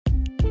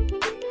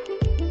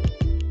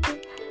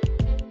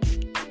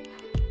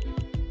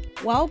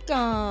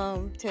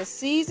Welcome to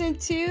Season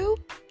 2,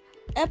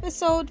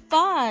 Episode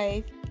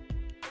 5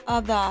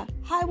 of the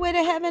Highway to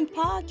Heaven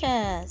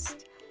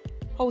podcast,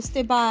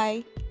 hosted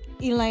by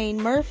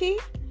Elaine Murphy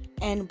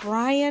and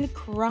Brian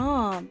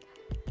Crum.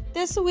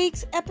 This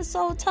week's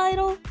episode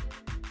title,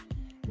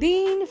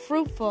 Being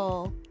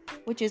Fruitful,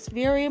 which is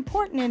very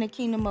important in the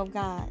kingdom of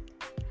God,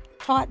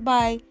 taught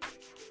by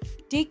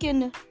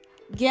Deacon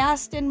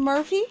Gaston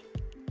Murphy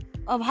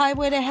of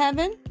Highway to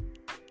Heaven.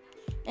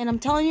 And I'm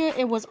telling you,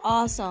 it was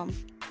awesome.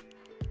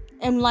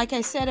 And like I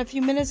said a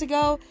few minutes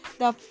ago,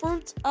 the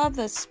fruit of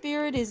the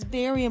Spirit is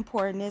very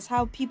important. It's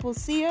how people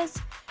see us.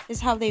 It's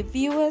how they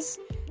view us.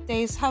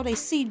 It's how they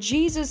see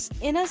Jesus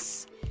in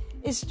us.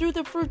 It's through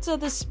the fruits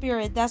of the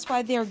Spirit. That's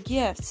why they're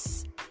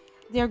gifts.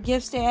 They're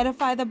gifts to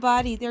edify the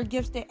body. They're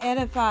gifts to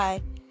edify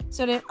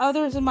so that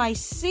others might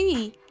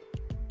see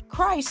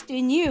Christ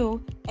in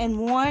you and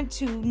want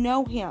to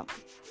know Him.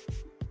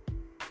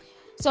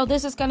 So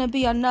this is going to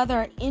be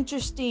another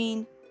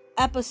interesting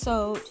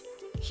episode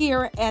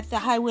here at the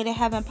Highway to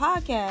Heaven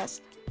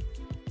podcast.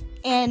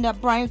 And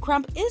Brian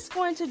Crump is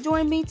going to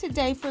join me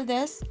today for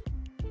this.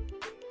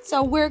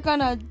 So we're going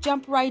to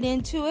jump right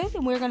into it,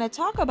 and we're going to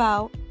talk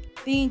about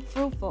being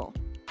fruitful.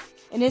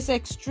 And it's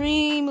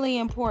extremely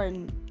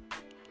important.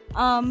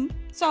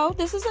 So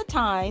this is a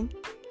time.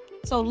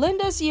 So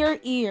lend us your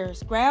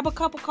ears. Grab a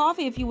cup of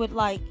coffee if you would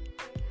like,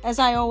 as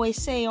I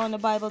always say on the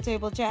Bible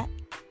Table Chat.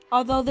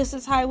 Although this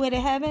is Highway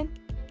to Heaven,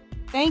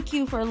 thank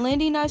you for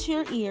lending us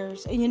your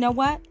ears. And you know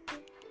what?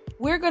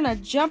 We're going to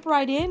jump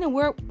right in, and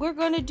we're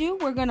going to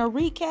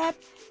recap,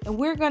 and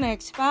we're going to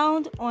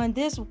expound on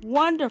this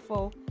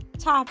wonderful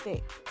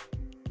topic,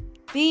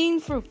 being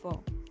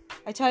fruitful.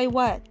 I tell you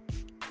what,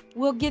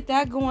 we'll get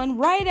that going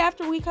right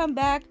after we come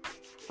back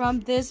from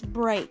this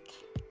break.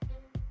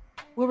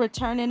 We'll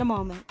return in a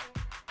moment.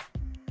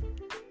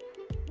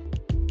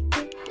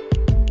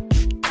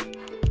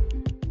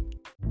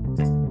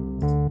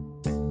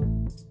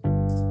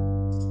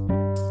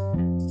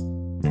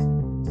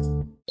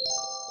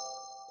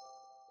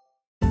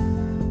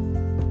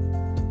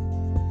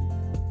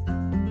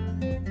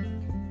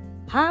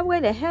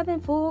 Highway to Heaven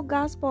Full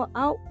Gospel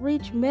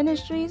Outreach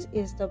Ministries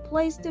is the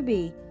place to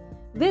be.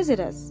 Visit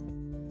us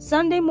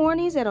Sunday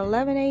mornings at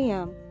 11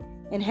 a.m.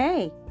 And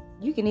hey,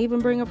 you can even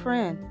bring a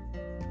friend.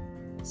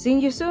 See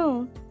you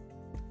soon.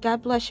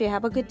 God bless you.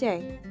 Have a good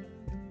day.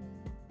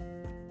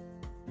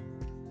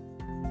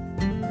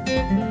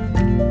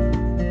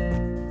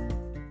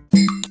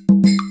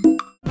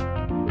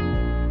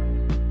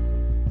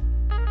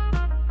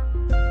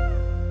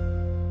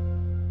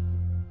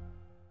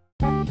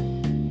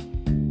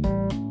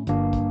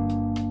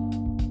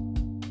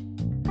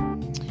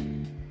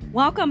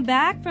 Welcome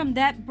back from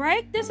that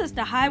break. This is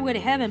the Highway to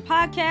Heaven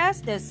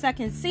podcast, the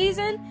second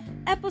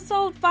season,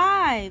 episode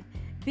 5,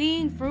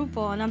 Being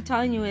Fruitful. And I'm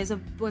telling you, it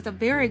was a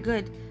very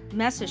good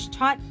message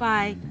taught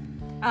by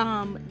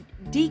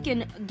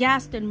Deacon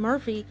Gaston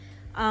Murphy.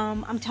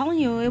 I'm telling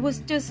you, it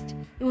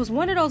was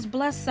one of those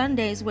blessed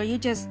Sundays where you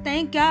just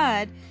thank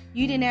God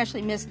you didn't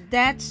actually miss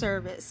that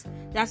service.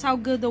 That's how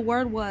good the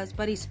word was.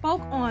 But he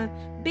spoke on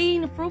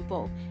being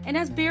fruitful, and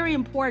that's very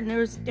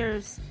important.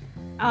 There's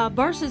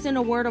verses in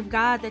the Word of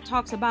God that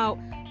talks about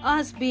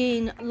us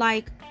being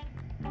like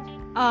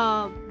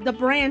the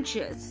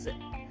branches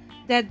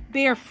that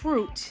bear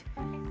fruit.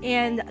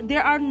 And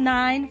there are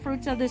 9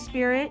 fruits of the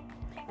Spirit,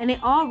 and it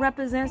all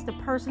represents the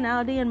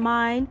personality and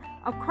mind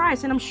of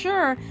Christ. And I'm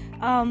sure,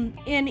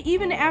 and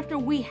even after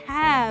we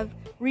have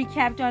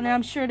recapped on it,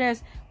 I'm sure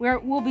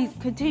we'll be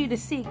continue to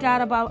seek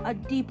God about a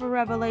deeper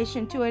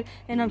revelation to it,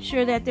 and I'm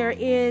sure that there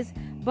is.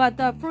 But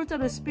the fruits of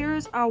the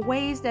Spirit are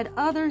ways that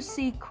others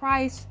see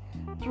Christ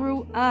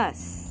through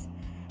us.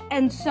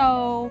 And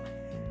so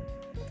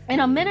in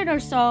a minute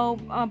or so,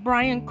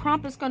 Brian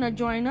Crump is going to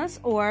join us,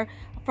 or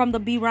from the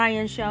B.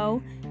 Ryan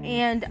Show,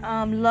 and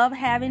love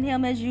having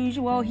him as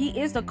usual. He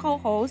is the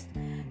co-host.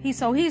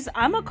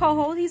 I'm a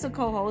co-host. He's a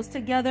co-host.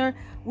 Together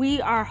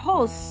we are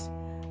hosts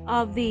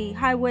of the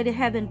Highway to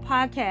Heaven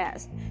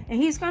podcast,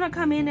 and he's going to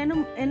come in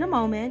a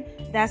moment.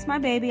 That's my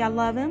baby. I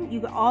love him.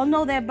 You all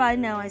know that by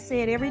now. I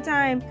say it every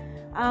time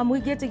we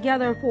get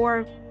together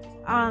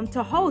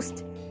to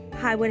host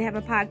Highway to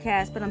Heaven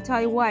podcast. But I'm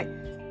telling you what,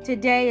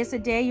 today is the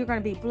day you're going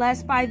to be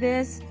blessed by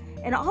this.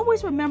 And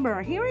always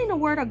remember, hearing the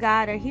word of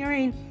God, or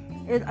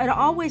it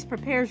always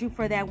prepares you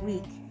for that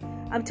week.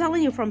 I'm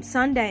telling you, from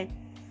Sunday,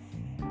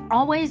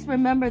 always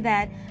remember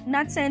that. I'm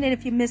not saying that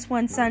if you miss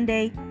one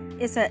Sunday,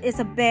 it's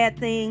a bad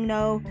thing.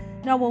 No.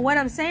 Well, what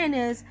I'm saying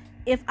is,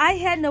 if I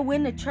hadn't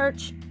went to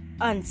church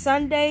on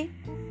Sunday,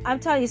 I'm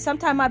telling you,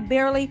 sometimes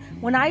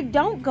when I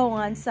don't go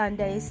on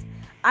Sundays,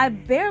 I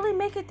barely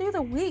make it through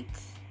the week.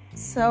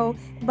 So,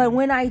 but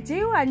when I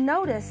do, I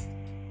notice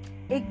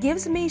it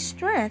gives me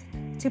strength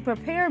to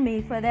prepare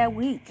me for that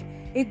week.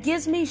 It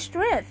gives me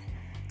strength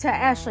to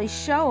actually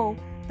show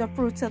the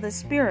fruits of the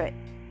Spirit.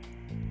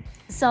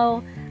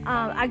 So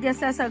I guess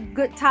that's a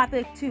good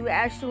topic to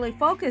actually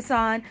focus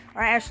on,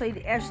 or actually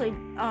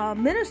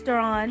minister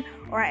on,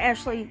 or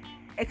actually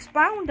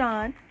expound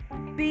on,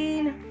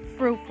 being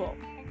fruitful.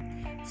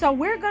 So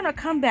we're going to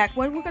come back.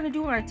 What we're going to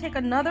do, we're going to take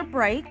another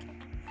break.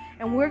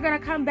 And we're going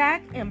to come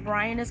back, and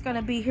Brian is going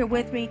to be here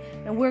with me,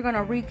 and we're going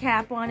to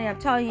recap on it. I'm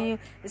telling you,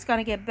 it's going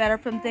to get better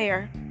from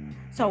there.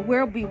 So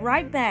we'll be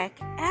right back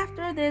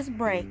after this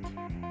break.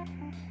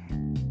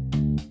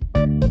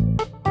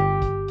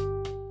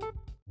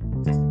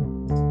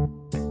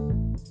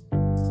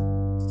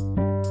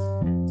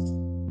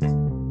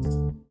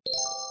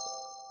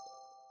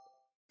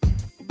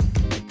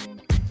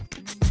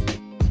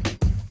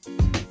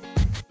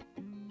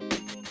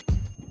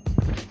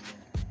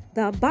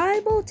 The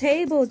Bible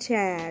Table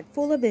Chat,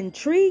 full of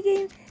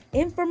intriguing,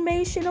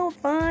 informational,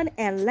 fun,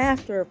 and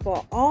laughter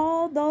for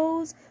all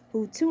those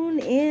who tune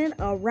in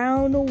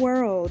around the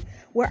world,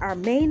 where our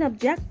main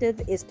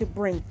objective is to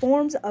bring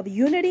forms of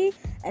unity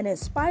and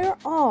inspire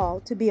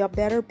all to be a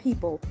better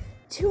people.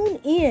 Tune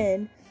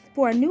in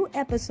for a new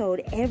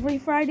episode every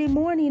Friday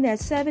morning at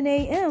 7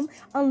 a.m.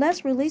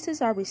 unless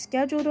releases are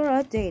rescheduled or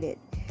updated.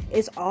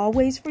 It's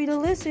always free to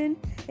listen,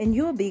 and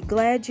you'll be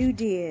glad you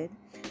did.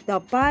 The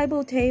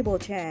Bible Table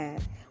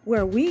Chat,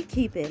 where we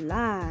keep it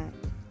live.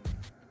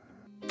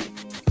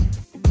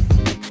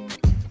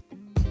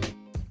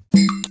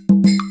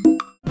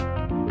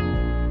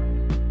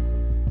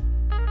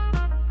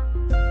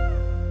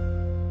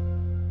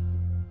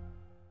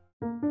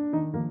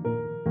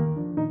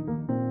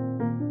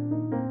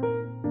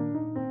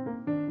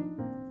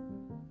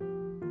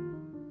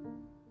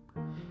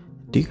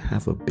 Do you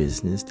have a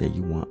business that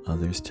you want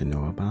others to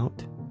know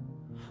about?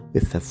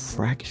 With a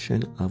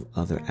fraction of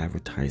other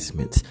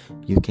advertisements,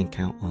 you can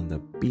count on the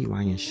B.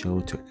 Ryan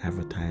Show to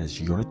advertise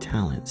your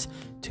talents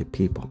to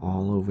people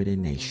all over the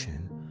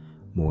nation.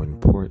 More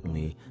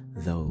importantly,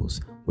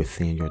 those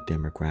within your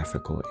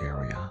demographical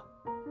area.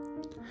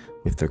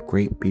 With a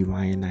great B.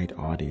 Ryan Night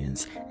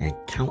audience and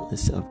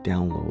countless of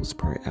downloads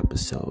per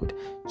episode,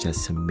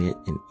 just submit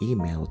an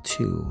email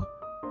to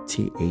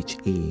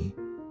theb.ryan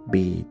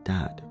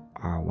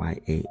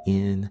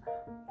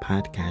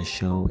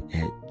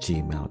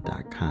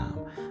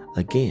podcastshow@gmail.com.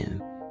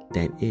 Again,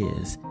 that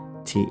is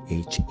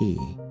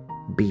theb.ryan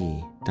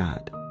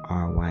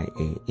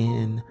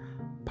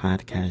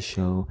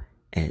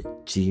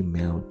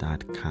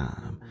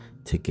podcastshow@gmail.com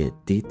to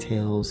get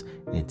details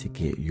and to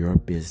get your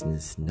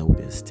business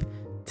noticed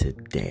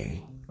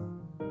today.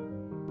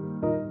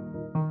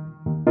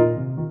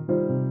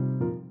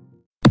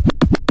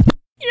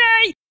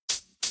 Yay!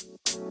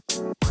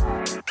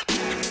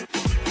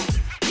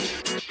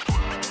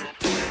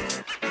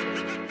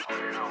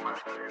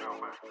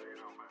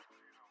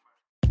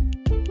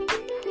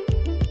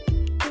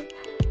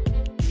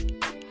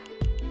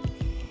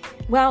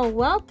 Well,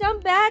 welcome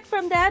back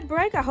from that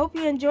break. I hope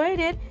you enjoyed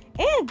it.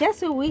 And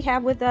guess who we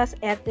have with us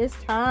at this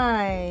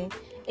time?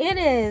 It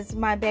is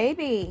my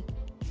baby,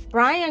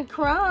 Brian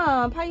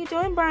Crump. How you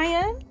doing,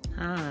 Brian?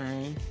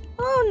 Hi.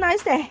 Oh,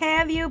 nice to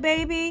have you,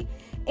 baby.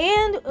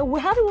 And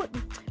how do we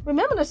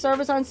remember the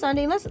service on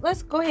Sunday?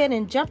 Let's go ahead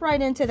and jump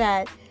right into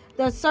that.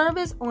 The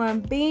service on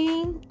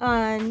being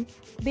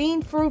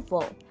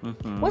fruitful.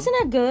 Mm-hmm. Wasn't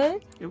that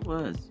good? It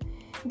was.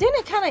 Didn't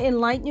it kind of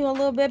enlighten you a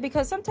little bit?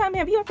 Because sometimes,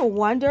 have you ever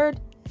wondered,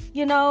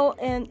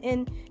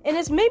 and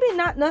it's maybe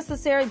not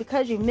necessary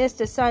because you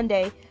missed a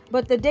Sunday,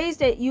 but the days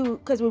that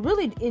because we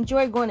really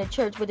enjoy going to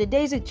church, but the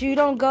days that you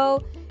don't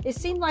go, it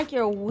seems like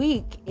your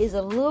week is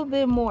a little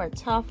bit more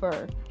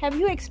tougher. Have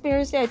you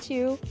experienced that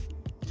too?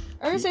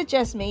 Or is it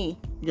just me?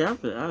 Yeah,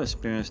 I've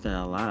experienced that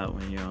a lot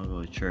when you don't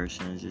go to church,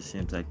 and it just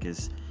seems like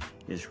it's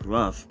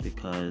rough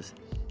because,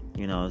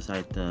 it's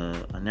like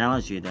the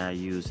analogy that I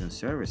use in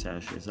service,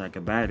 actually. It's like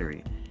a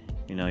battery.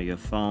 Your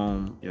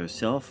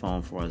cell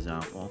phone, for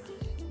example,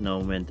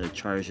 when the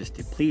charge is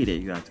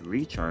depleted, you have to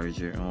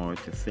recharge it in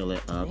order to fill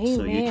it up. Amen.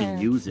 So you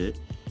can use it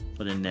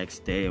for the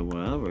next day or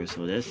whatever.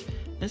 So that's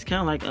kind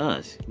of like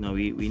us.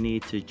 We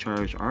need to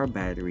charge our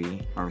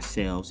battery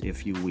ourselves,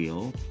 if you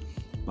will,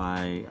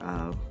 by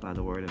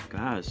the Word of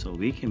God, so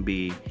we can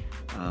be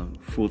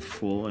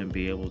fruitful and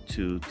be able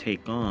to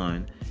take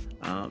on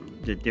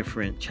the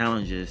different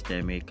challenges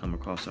that may come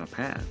across our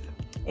path.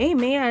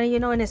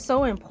 Amen. And it's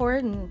so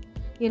important,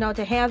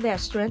 to have that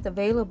strength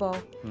available.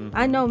 Mm-hmm.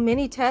 I know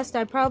many tests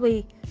I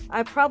probably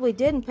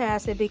didn't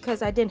pass it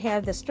because I didn't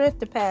have the strength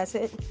to pass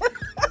it.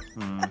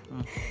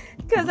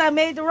 Because I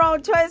made the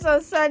wrong choice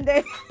on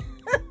Sunday.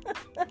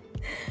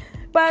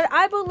 But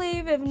I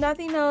believe, if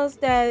nothing else,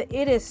 that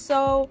it is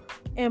so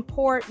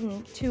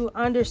important to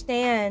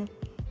understand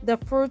the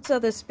fruits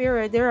of the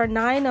Spirit. There are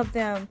 9 of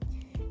them.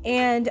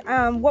 And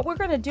what we're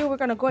going to do, we're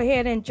going to go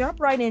ahead and jump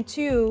right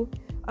into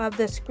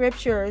the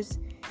scriptures.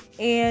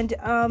 And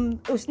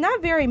it's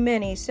not very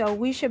many, so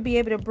we should be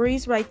able to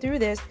breeze right through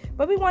this.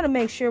 But we want to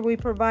make sure we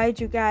provide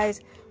you guys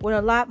with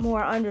a lot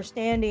more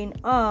understanding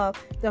of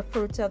the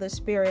fruits of the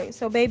Spirit.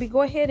 So, baby,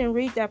 go ahead and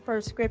read that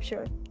first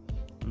scripture.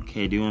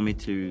 Okay, do you want me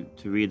to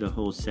read the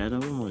whole set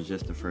of them or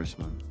just the first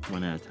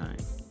one at a time?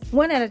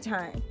 One at a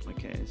time.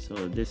 Okay,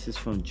 so this is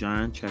from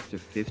John chapter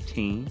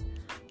 15,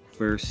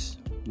 verse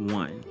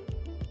 1.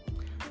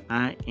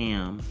 I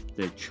am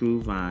the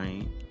true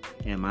vine,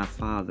 and my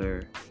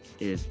Father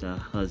is the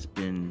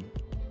husbandman.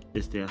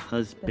 It's the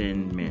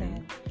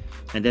husbandman.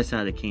 And that's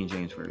out of the King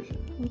James Version.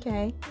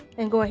 Okay.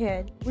 And go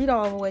ahead. Read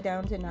all the way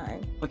down to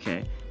 9.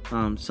 Okay.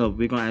 So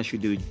we're going to ask you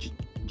to do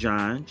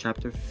John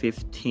chapter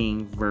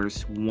 15,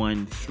 verse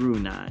 1 through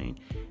 9.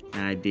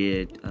 And I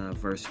did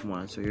verse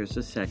 1. So here's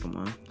the second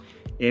one.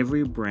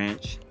 Every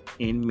branch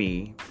in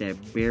me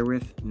that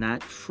beareth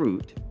not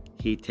fruit,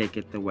 he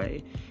taketh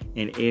away.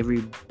 And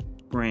every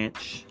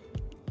branch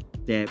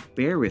that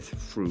beareth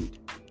fruit,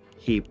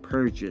 he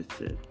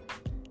purgeth it,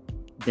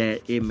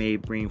 that it may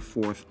bring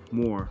forth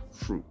more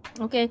fruit.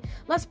 Okay,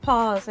 let's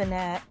pause in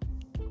that.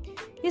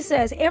 He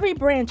says, every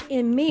branch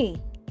in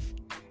me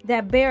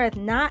that beareth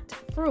not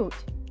fruit,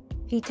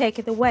 he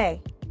taketh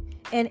away.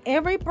 And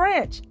every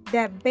branch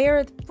that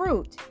beareth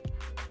fruit,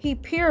 he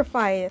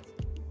purifieth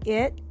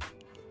it,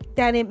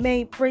 that it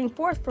may bring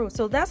forth fruit.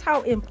 So that's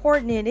how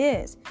important it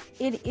is.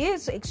 It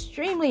is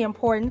extremely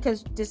important,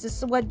 because this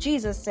is what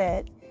Jesus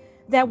said,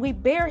 that we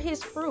bear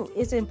his fruit.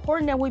 It's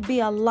important that we be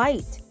a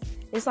light.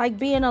 It's like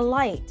being a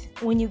light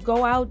when you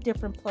go out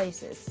different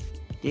places.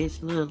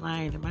 This little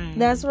light of mine.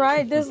 That's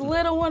right. This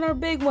little one or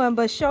big one,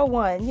 but show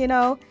one, you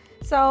know.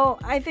 So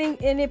I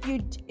think, and if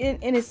you,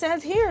 and it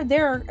says here,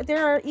 there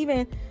are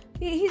even,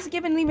 he's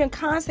given even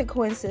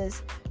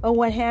consequences of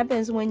what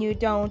happens when you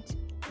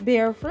don't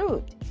bear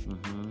fruit.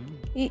 Mm-hmm.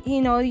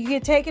 You know, you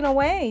get taken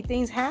away.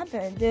 Things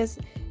happen.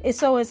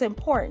 So it's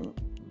important.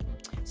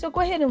 So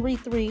go ahead and read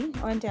 3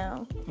 on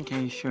down.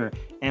 Okay, sure.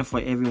 And for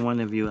every one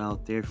of you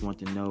out there, if you want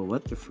to know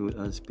what the fruit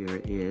of the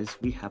Spirit is,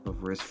 we have a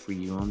verse for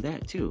you on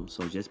that too.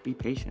 So just be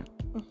patient.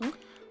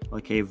 Mm-hmm.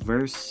 Okay,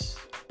 verse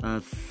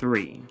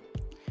 3.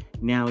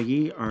 Now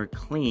ye are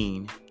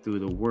clean through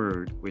the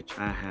word which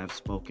I have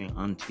spoken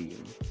unto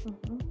you.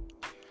 Mm-hmm.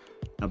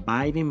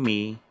 Abide in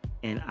me,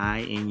 and I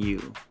in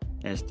you.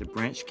 As the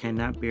branch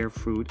cannot bear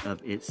fruit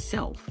of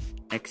itself,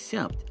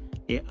 except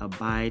it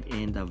abide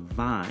in the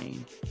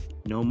vine,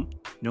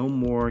 no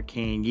more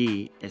can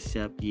ye,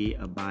 except ye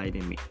abide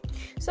in me.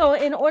 So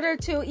in order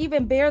to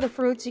even bear the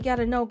fruits, you got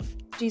to know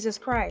Jesus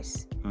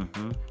Christ.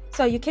 Mm-hmm.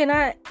 So you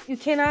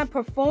cannot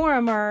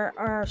perform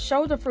or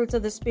show the fruits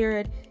of the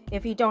Spirit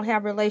if you don't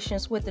have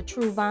relations with the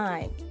true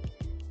vine.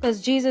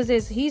 Because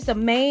he's the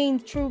main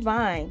true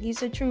vine.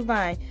 He's the true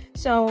vine.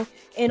 So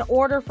in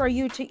order for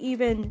you to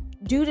even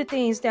do the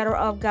things that are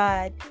of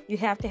God, you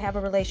have to have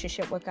a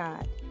relationship with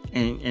God.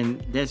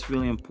 And that's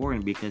really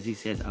important, because he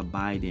says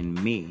abide in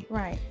me.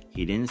 Right.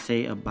 He didn't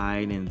say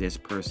abide in this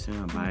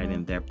person, abide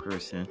in that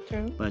person.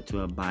 True. But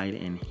to abide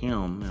in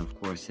him. And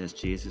of course, that's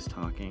Jesus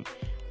talking.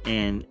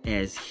 And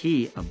as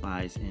he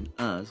abides in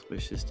us,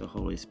 which is the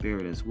Holy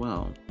Spirit as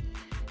well.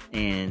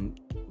 And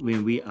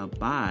when we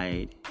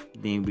abide,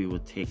 then we will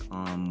take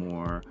on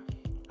more,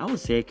 I would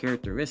say,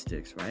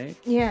 characteristics, right?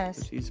 Yes.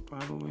 Which is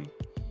probably.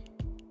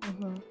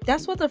 Mm-hmm.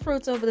 That's what the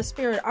fruits of the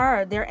Spirit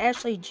are. They're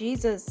actually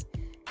Jesus,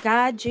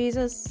 God,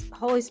 Jesus,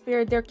 Holy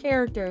Spirit. They're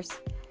characters,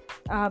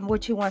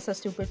 which he wants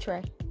us to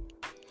portray.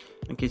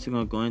 Okay, so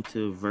we're going to go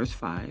into verse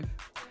 5.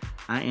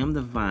 I am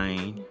the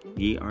vine,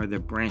 ye are the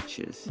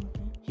branches.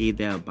 He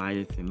that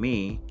abideth in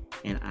me,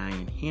 and I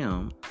in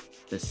him,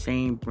 the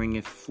same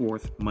bringeth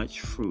forth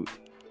much fruit.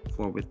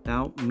 For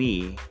without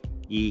me,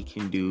 ye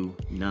can do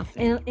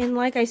nothing. And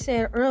like I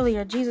said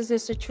earlier, Jesus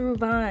is the true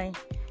vine.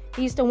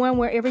 He's the one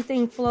where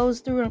everything flows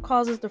through and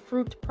causes the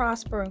fruit to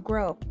prosper and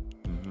grow.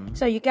 Mm-hmm.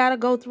 So you got to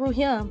go through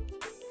him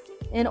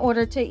in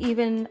order to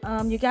even,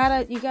 you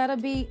gotta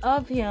be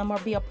of him, or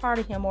be a part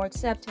of him, or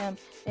accept him,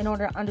 in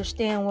order to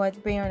understand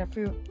what bearing a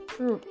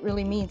fruit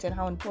really means and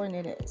how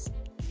important it is,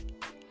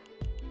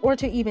 or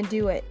to even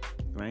do it.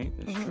 Right,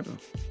 that's true.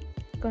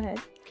 Go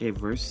ahead. Okay,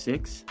 verse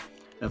 6.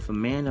 If a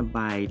man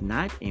abide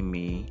not in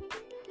me,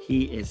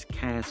 he is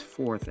cast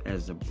forth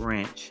as a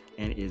branch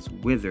and is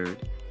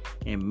withered,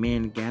 and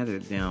men gather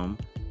them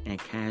and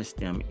cast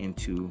them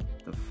into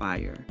the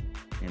fire,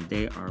 and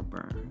they are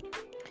burned.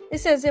 It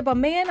says, if a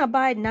man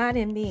abide not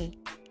in me,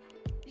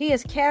 he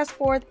is cast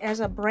forth as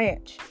a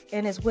branch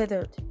and is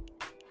withered.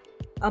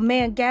 A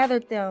man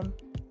gathered them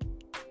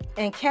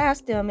and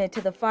cast them into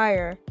the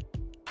fire,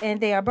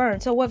 and they are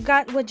burned. So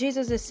what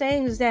Jesus is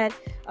saying is that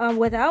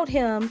without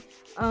him,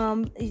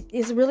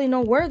 is really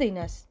no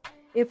worthiness.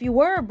 If you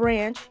were a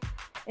branch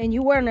and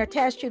you weren't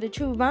attached to the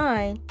true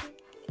vine,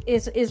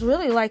 is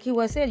really like he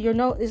was said.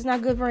 It's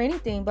not good for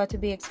anything but to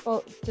be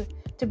exposed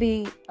to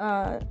be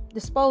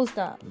disposed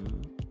of.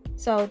 Mm-hmm.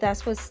 So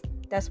that's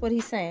what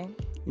he's saying.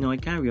 You know,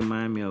 it kind of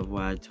reminds me of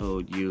what I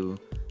told you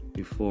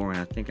before,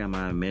 and I think I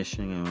might have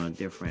mentioned it on a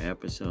different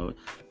episode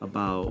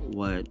about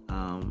what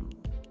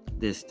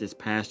this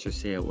pastor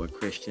said what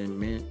Christian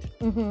meant,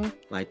 mm-hmm.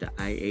 like the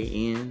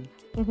IAN.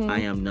 Mm-hmm. I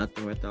am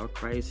nothing without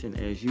Christ. And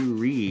as you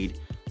read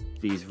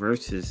these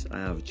verses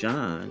of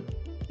John,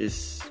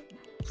 it's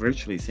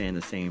virtually saying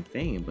the same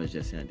thing, but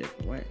just in a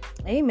different way.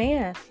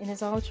 Amen. And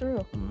it's all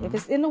true. Mm-hmm. If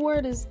it's in the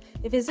word,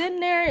 if it's in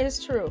there,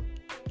 it's true.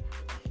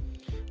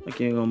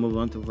 Okay, we're going to move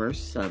on to verse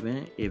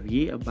 7. If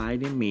ye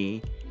abide in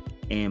me,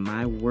 and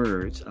my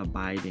words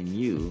abide in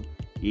you,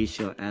 ye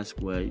shall ask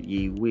what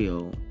ye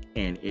will,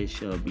 and it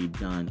shall be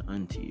done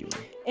unto you.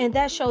 And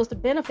that shows the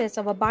benefits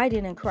of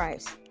abiding in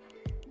Christ.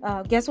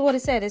 Guess what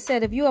it said? It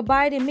said, if you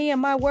abide in me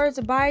and my words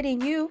abide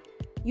in you,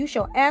 you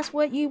shall ask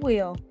what you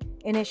will,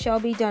 and it shall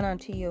be done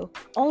unto you.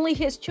 Only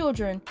his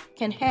children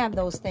can have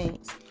those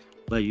things.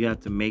 But you have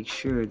to make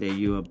sure that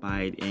you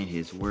abide in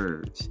his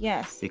words.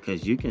 Yes.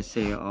 Because you can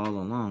say it all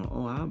along,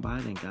 oh, I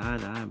abide in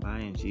God, I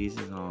abide in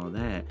Jesus, and all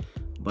that.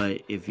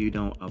 But if you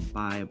don't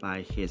abide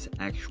by his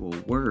actual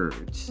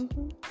words,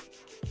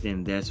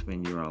 then that's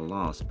when you are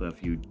lost. But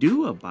if you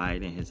do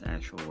abide in his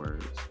actual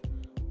words,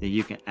 then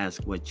you can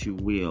ask what you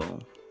will,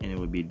 and it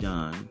will be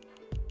done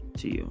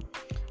to you.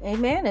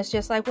 Amen. It's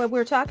just like what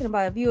we're talking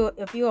about.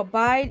 If you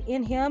abide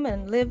in him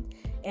and live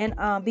and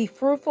be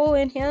fruitful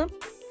in him,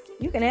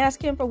 you can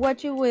ask him for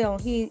what you will.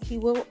 He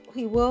will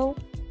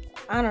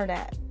honor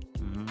that.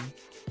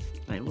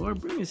 Like,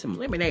 Lord, bring me some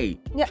lemonade.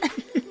 Yeah.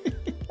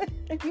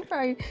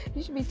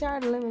 You should be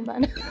tired of lemon by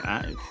now.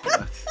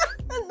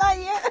 Not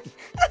yet.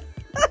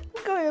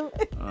 Go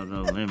ahead. Oh,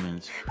 those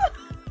lemons.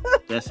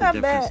 That's a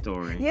different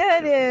story. Yeah,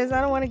 it is. I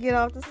don't want to get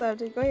off the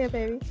subject. Go ahead,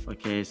 baby.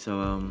 Okay,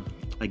 so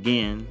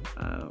again,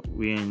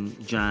 we're in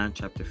John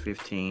chapter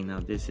 15. Now,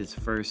 this is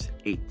verse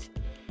 8.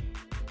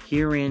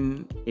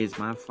 Herein is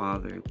my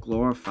Father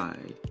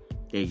glorified,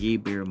 that ye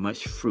bear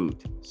much fruit,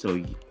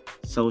 so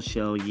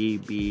shall ye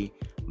be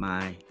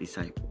my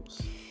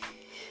disciples.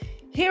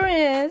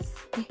 Herein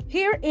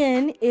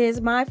is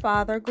my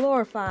Father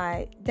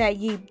glorified, that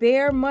ye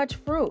bear much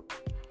fruit,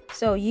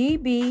 so shall ye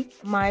be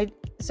my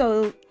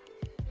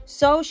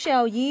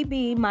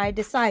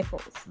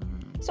disciples.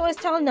 So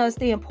it's telling us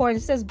the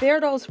importance. It says bear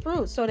those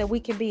fruits so that we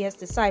can be his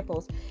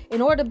disciples.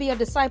 In order to be a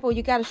disciple,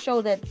 you got to show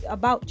that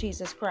about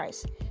Jesus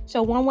Christ.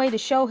 So one way to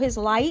show his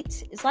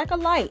light is like a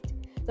light.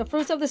 The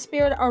fruits of the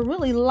Spirit are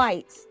really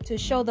lights to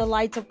show the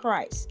lights of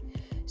Christ.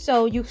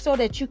 So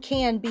that you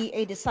can be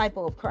a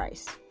disciple of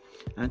Christ.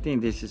 I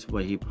think this is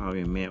what he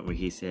probably meant when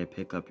he said,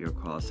 pick up your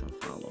cross and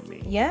follow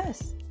me.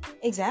 Yes,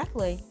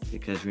 exactly.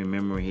 Because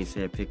remember he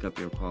said, pick up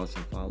your cross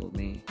and follow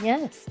me?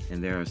 Yes.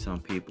 And there are some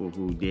people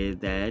who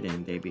did that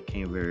and they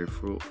became very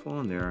fruitful.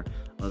 And there are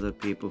other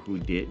people who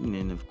didn't.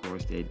 And of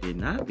course, they did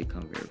not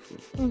become very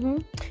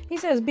fruitful. He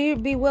says,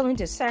 be willing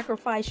to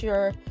sacrifice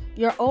your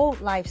old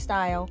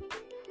lifestyle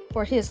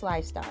for his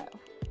lifestyle.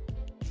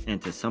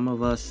 And to some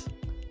of us,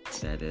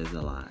 that is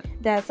a lie.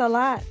 That's a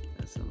lot.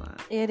 That's a lie.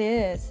 It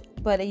is.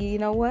 But you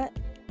know what?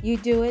 You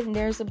do it and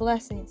there's the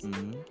blessings. Go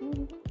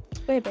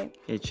ahead, babe.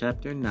 Okay,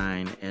 chapter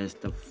 9. As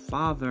the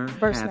Father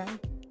Verse hath...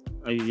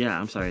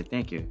 9.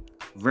 Thank you.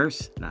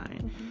 Verse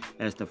 9.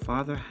 As the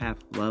Father hath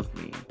loved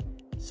me,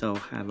 so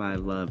have I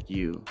loved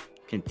you.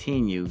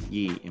 Continue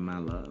ye in my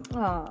love.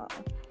 Oh.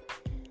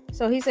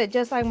 So he said,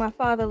 just like my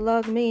Father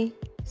loved me,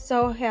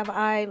 so have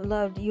I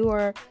loved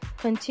you.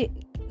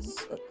 Continued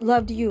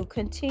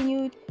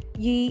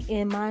ye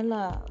in my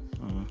love.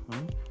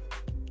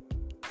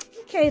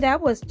 Okay,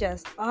 that was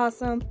just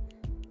awesome.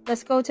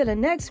 Let's go to the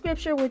next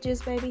scripture, which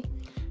is, baby,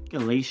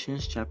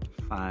 Galatians chapter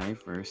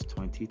 5, verse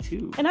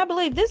 22. And I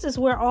believe this is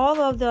where all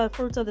of the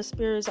fruits of the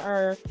Spirit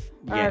are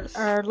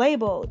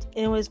labeled.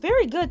 And it was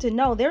very good to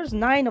know. There's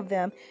 9 of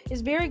them. It's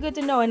very good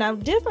to know. And now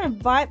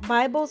different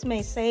Bibles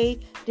may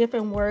say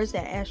different words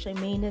that actually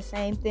mean the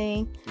same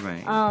thing.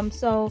 Right.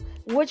 So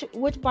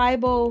which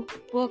Bible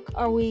book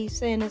are we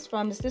saying this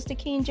from? Is this the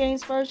King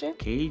James Version?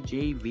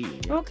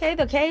 KJV. Okay,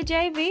 the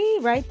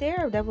KJV right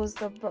there. That was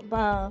the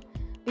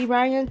B.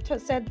 Ryan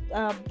said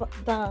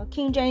the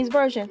King James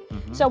Version.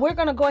 So we're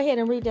going to go ahead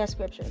and read that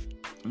scripture.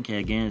 Okay,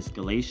 again, it's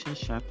Galatians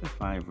chapter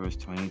 5, verse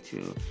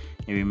 22.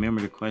 And remember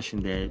the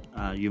question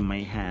that you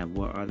may have,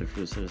 what are the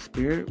fruits of the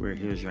Spirit? Well,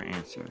 here's your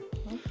answer.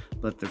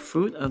 But the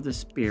fruit of the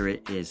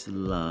Spirit is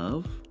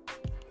love,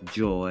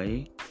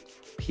 joy,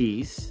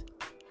 peace,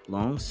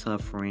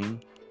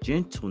 long-suffering,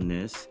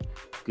 gentleness,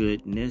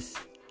 goodness,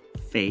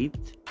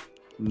 faith,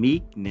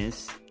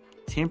 meekness,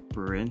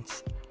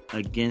 temperance.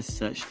 Against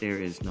such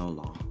there is no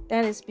law.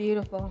 That is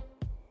beautiful.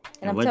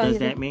 And what does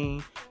that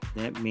mean?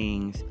 That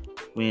means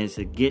when it's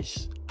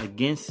against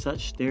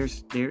such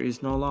there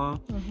is no law,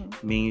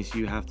 means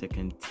you have to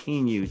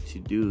continue to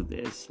do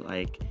this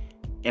like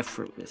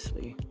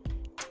effortlessly.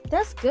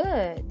 That's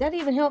good. That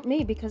even helped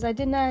me because I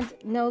did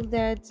not know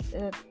that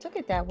took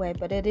it that way,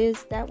 but it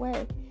is that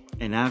way.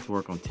 And I have to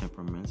work on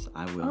temperaments.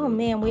 I will. Oh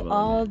man, we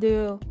all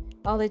do.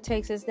 All it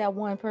takes is that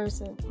one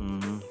person.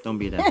 Don't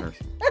be that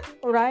person.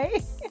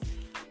 Right?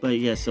 But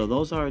yeah, so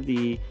those are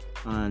the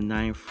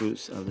 9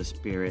 fruits of the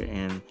Spirit,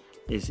 and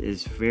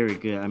it's very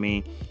good. I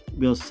mean,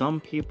 will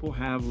some people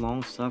have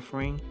long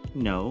suffering?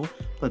 No,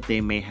 but they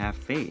may have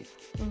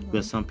faith.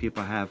 Will some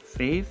people have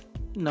faith?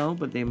 No,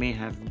 but they may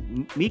have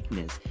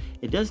meekness.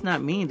 It does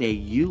not mean that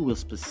you will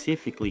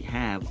specifically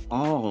have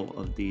all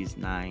of these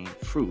 9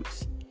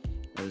 fruits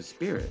of the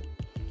Spirit.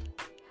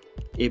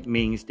 It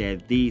means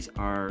that these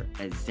are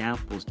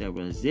examples that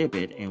we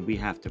exhibit, and we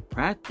have to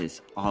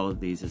practice all of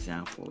these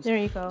examples. There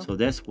you go. So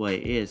that's what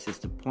it is. It's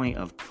the point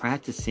of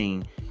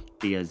practicing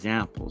the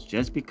examples.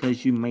 Just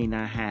because you may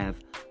not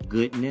have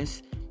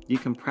goodness, you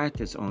can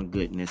practice on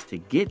goodness to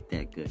get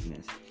that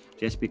goodness.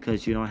 Just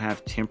because you don't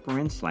have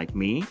temperance like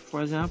me,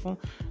 for example,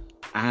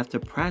 I have to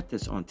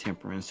practice on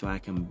temperance so I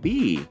can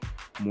be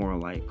more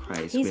like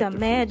Christ. He's a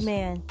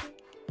madman.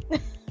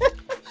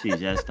 She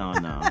just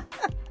don't know.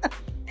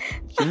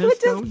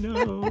 Just don't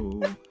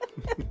know.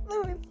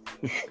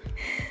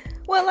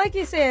 Well, like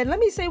you said, let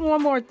me say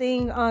one more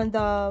thing on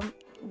the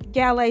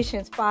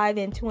Galatians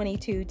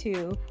 5:22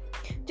 too.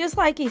 Just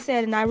like he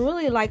said, and I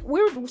really like,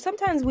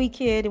 sometimes we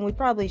kid and we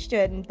probably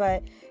shouldn't,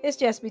 but it's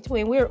just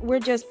between, we're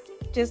just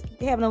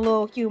having a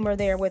little humor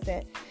there with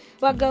it.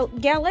 But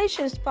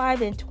Galatians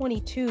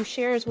 5:22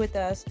 shares with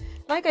us,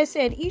 like I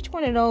said, each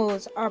one of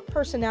those are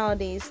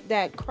personalities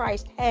that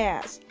Christ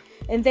has,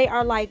 and they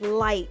are like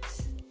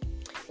lights.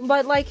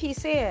 But like he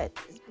said,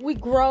 we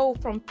grow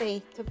from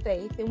faith to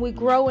faith, and we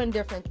grow in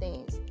different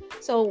things.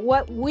 So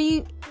what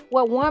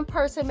one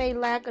person may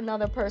lack,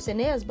 another person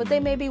is, but they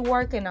may be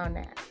working on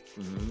that.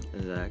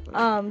 Exactly.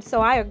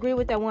 So I agree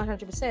with that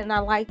 100%, and I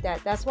like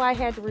that. That's why I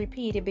had to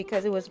repeat it,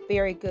 because it was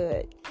very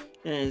good.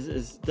 And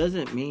it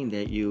doesn't mean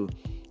that you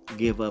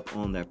give up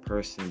on that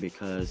person,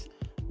 because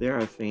there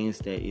are things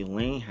that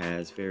Elaine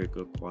has very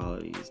good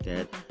qualities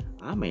that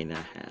I may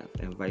not have,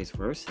 and vice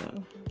versa.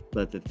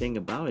 But the thing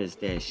about it is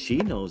that she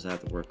knows I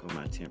have to work on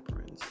my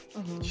temperance.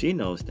 She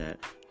knows that,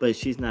 but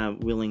she's not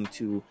willing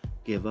to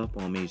give up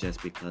on me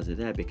just because of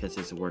that, because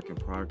it's a work in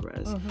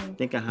progress.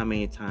 Think of how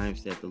many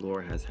times that the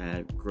Lord has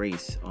had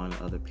grace on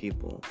other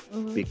people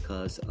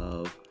because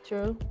of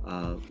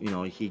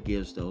he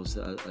gives those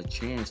a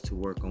chance to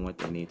work on what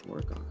they need to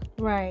work on.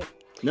 Right.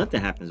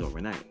 Nothing happens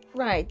overnight.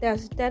 Right.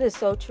 That is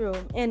so true.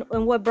 And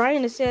what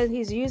Brian has said,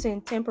 he's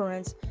using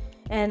temperance.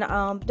 And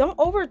don't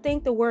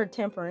overthink the word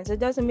temperance. It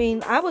doesn't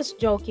mean, I was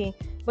joking,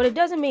 but it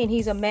doesn't mean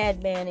he's a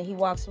madman and he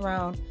walks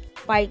around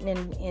fighting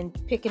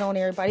and picking on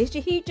everybody.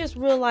 He just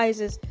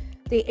realizes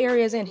the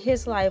areas in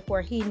his life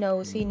where he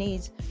knows he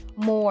needs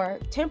more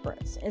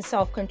temperance and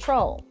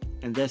self-control.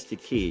 And that's the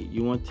key.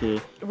 You want to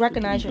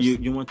recognize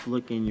you want to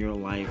look in your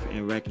life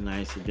and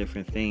recognize the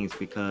different things,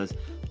 because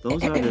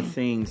those are the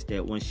things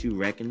that once you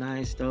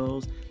recognize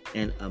those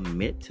and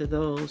admit to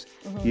those,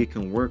 you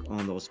can work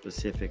on those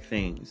specific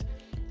things.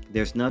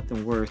 There's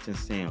nothing worse than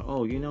saying,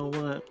 oh, you know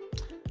what?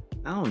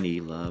 I don't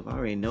need love. I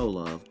already know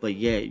love. But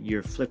yet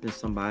you're flipping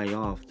somebody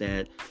off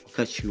that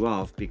cuts you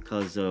off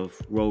because of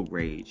road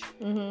rage.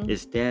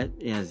 Is that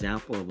an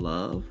example of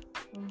love?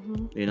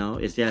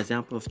 It's the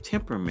example of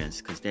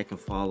temperaments, because that can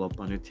fall up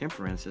under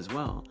temperance as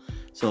well.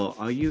 So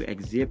are you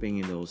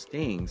exhibiting those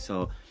things?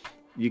 So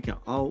you can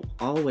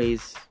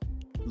always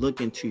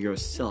look into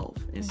yourself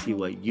and see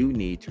what you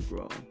need to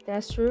grow.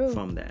 That's true.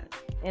 From that.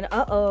 And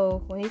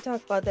when you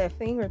talk about that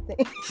finger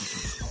thing,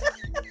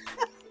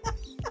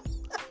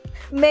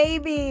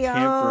 maybe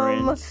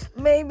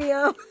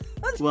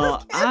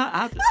well,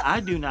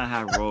 I do not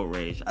have road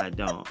rage. I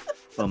don't.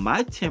 But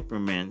my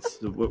temperaments,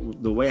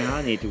 the way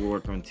I need to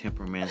work on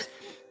temperaments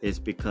is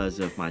because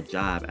of my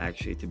job,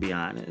 actually, to be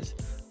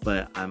honest.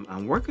 But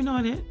I'm working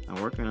on it.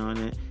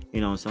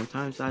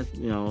 Sometimes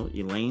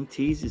Elaine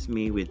teases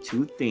me with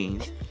two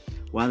things.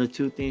 What are the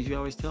two things you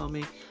always tell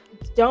me?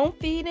 Don't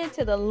feed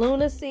into the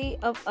lunacy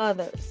of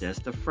others. That's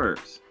the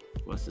first.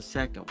 What's the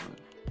second one?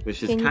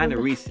 Which is kind of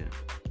recent.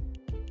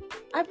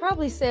 I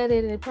probably said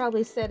it, and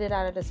probably said it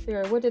out of the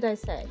spirit. What did I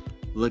say?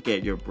 Look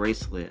at your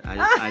bracelet.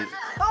 I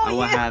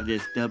will have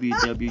this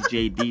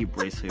WWJD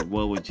bracelet.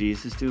 What would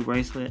Jesus do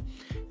bracelet?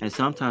 And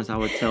sometimes I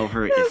would tell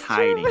her it's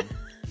hiding.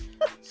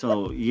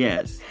 So,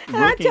 yes. And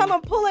I tell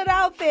them, pull it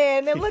out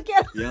then and look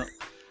at it. Yep.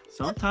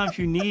 Sometimes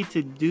you need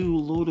to do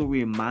little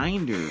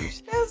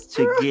reminders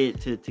to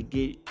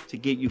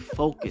get you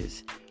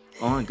focused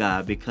on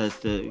God, because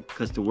the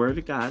Word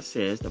of God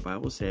says, the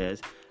Bible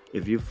says,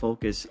 if you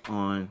focus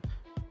on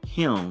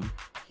Him,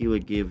 He will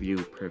give you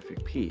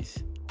perfect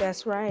peace.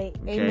 That's right.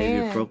 Okay? Amen.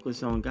 If you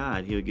focus on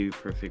God, He'll give you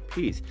perfect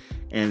peace.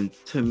 And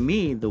to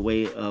me, the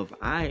way of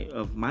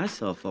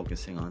myself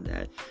focusing on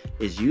that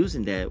is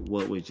using that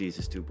 "What would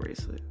Jesus do"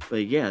 bracelet.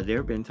 But yeah, there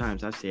have been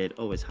times I've said,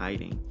 "Oh, it's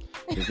hiding.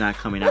 It's not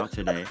coming out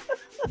today."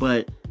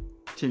 But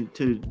to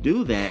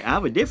do that, I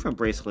have a different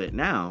bracelet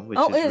now, which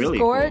is really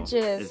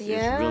gorgeous. Cool.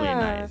 It's really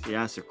nice.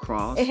 Yeah, it's a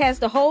cross. It has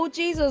the whole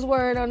Jesus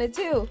word on it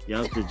too.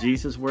 Yep, the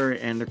Jesus word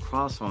and the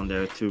cross on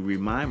there to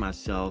remind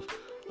myself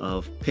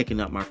of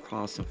picking up my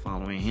cross and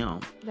following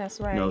Him.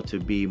 That's right. To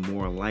be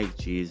more like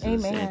Jesus.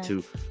 Amen. And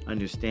to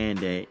understand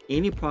that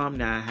any problem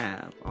that I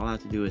have, all I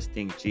have to do is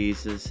think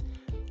Jesus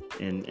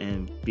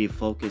and be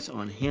focused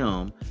on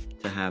Him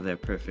to have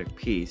that perfect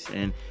peace.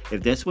 And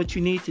if that's what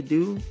you need to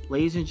do,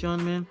 ladies and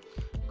gentlemen,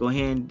 go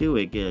ahead and do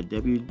it. Get a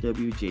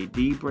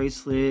WWJD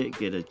bracelet,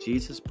 get a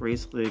Jesus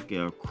bracelet,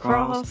 get a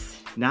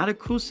cross. Not a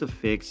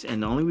crucifix.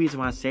 And the only reason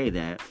why I say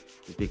that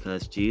is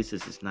because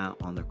Jesus is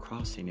not on the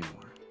cross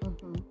anymore.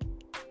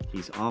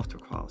 He's off the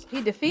cross.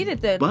 He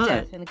defeated the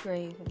death in the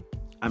grave.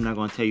 I'm not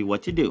going to tell you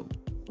what to do.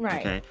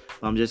 Right. Okay.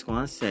 But I'm just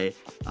going to say,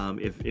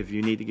 if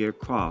you need to get a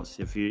cross,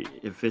 if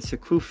it's a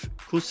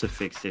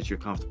crucifix that you're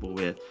comfortable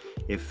with,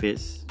 if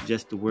it's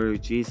just the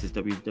word Jesus,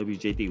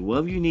 WWJD,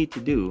 whatever you need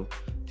to do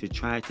to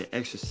try to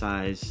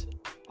exercise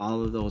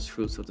all of those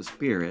fruits of the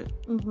Spirit,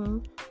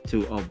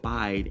 to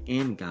abide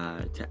in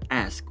God, to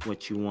ask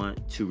what you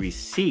want, to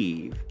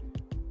receive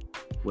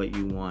what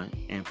you want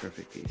in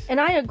perfect peace. And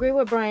I agree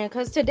with Brian,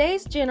 because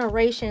today's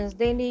generations,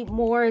 they need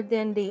more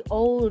than the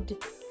old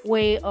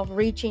way of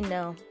reaching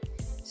them.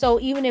 So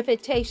even if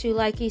it takes you,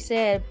 like he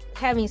said,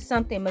 having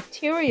something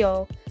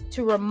material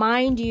to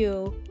remind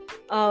you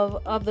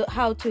of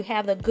how to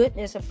have the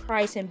goodness of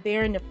Christ and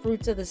bearing the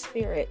fruits of the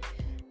Spirit,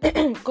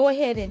 go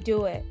ahead and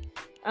do it.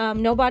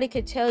 Nobody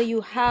could tell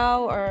you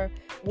how or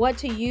what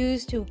to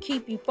use to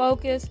keep you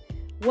focused.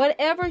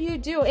 Whatever you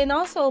do, and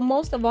also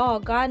most of all,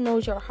 God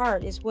knows your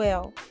heart as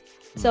well.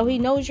 So he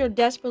knows you're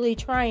desperately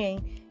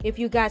trying. If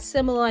you got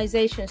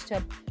civilizations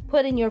to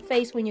put in your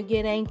face when you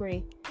get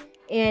angry,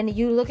 and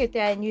you look at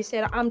that and you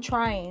said, I'm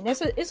trying.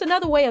 It's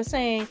another way of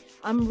saying,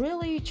 I'm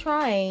really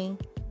trying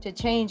to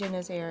change in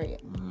this area.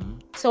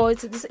 So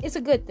it's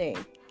a good thing.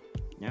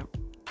 Yep.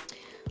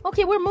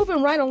 Okay, we're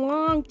moving right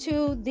along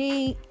to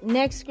the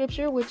next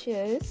scripture, which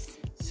is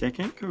 2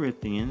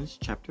 Corinthians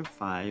chapter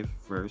 5,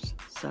 verse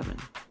 7.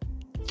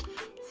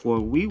 For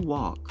we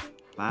walk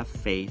by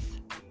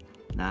faith,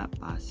 not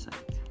by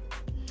sight.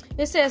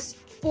 It says,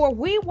 for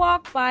we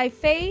walk by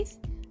faith,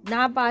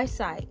 not by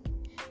sight.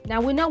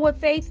 Now we know what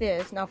faith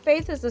is. Now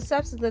faith is the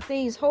substance of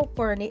things hoped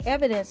for and the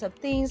evidence of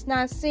things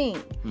not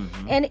seen.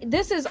 And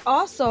this is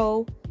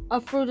also a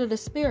fruit of the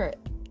Spirit.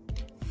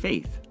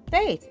 Faith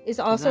is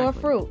also a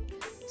fruit.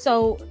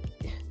 So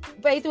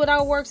faith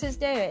without works is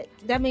dead.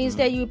 That means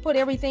that you put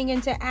everything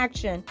into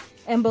action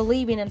and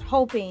believing and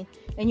hoping,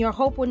 and your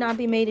hope will not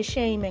be made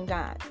ashamed in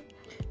God.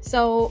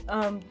 So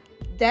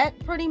that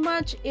pretty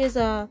much is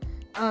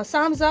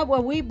sums up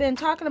what we've been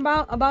talking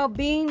about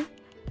being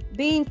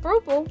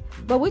fruitful.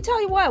 But we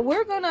tell you what,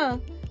 we're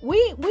gonna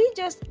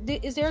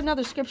is there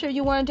another scripture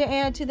you wanted to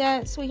add to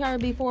that,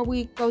 sweetheart, before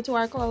we go to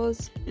our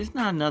close? It's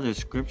not another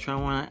scripture I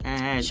want to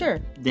add.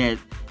 Sure. That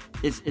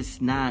it's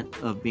not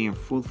of being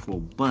fruitful,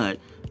 but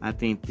I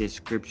think this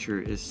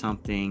scripture is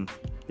something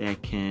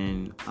that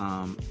can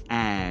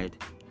add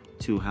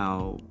to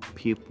how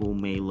people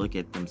may look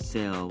at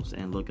themselves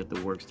and look at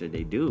the works that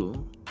they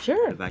do.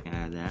 Sure. If I can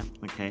add that.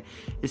 Okay.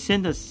 It's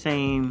in the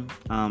same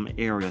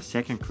area,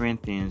 2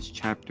 Corinthians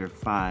chapter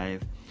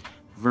 5,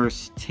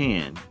 verse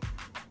 10.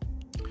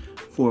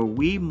 For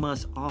we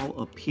must all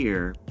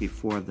appear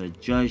before the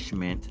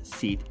judgment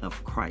seat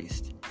of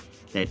Christ,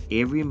 that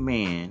every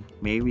man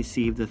may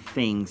receive the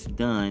things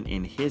done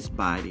in his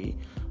body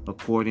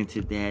according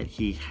to that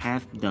he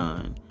hath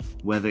done,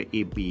 whether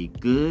it be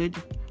good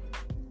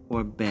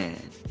or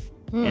bad.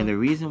 And the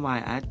reason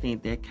why I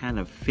think that kind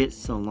of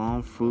fits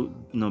along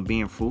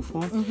being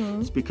fruitful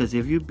is because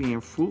if you're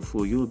being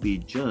fruitful, you'll be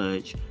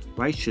judged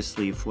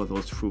righteously for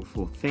those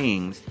fruitful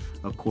things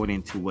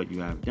according to what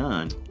you have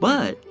done.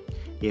 But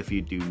if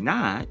you do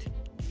not,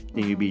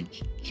 then you'll be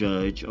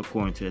judged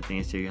according to the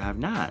things that you have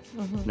not.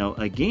 Now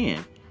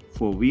again,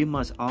 for we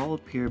must all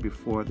appear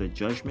before the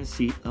judgment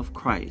seat of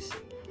Christ,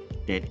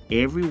 that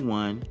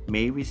everyone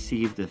may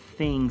receive the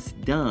things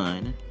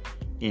done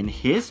in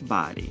his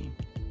body,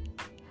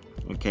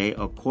 okay,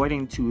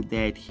 according to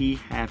that he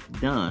hath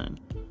done,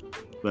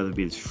 whether it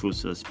be the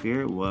fruits of the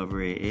Spirit,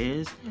 whatever it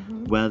is,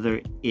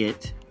 whether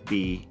it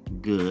be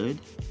good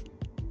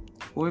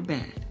or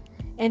bad.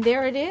 And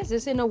there it is.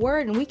 It's in the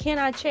word, and we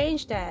cannot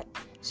change that.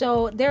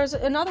 So there's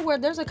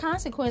a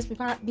consequence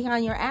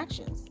behind your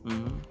actions.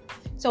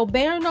 So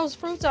bearing those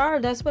fruits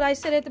that's what I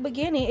said at the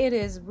beginning. It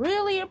is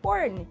really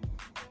important.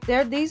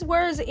 These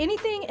words,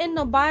 anything in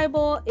the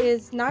Bible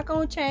is not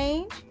going to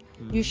change.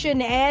 You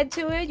shouldn't add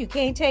to it. You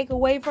can't take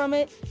away from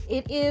it.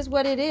 It is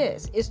what it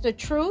is. It's the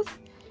truth,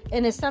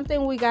 and it's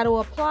something we got to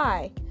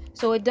apply.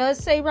 So it does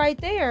say right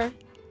there,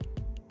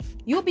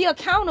 you'll be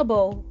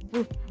accountable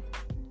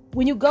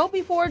when you go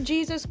before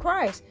Jesus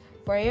Christ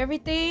for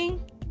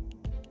everything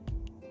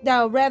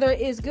that rather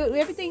is good,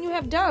 everything you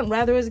have done,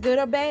 rather is good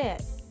or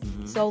bad.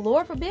 So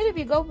Lord forbid if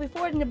you go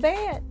before it in the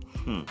bad.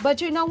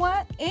 But you know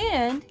what?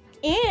 And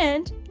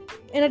in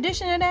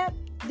addition to that,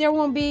 there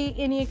won't be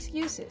any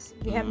excuses.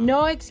 You have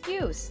no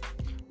excuse.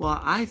 Well,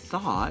 I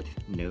thought,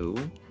 no,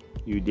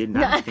 you did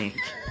not think.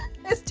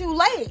 It's too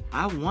late.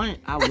 I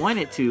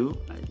wanted to.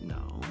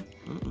 No.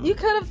 You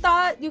could have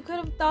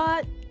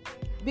thought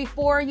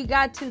before you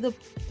got to the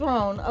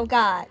throne of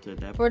God.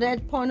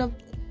 That point of,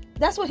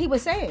 that's what he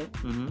was saying.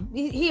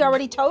 He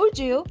already told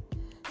you.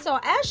 So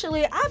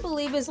actually, I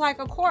believe it's like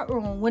a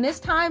courtroom. When it's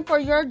time for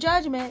your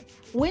judgment,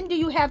 when do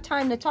you have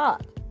time to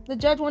talk? The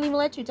judge won't even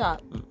let you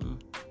talk.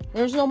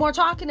 There's no more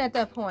talking at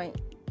that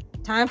point.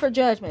 Time for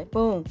judgment.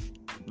 Boom.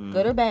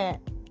 Good or bad.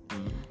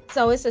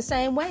 So it's the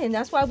same way. And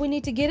that's why we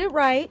need to get it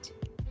right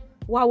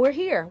while we're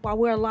here, while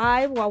we're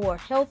alive, while we're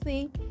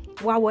healthy,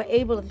 while we're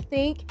able to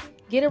think.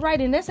 Get it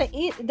right. And that's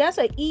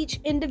a each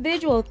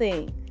individual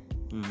thing.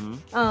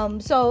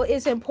 So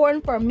it's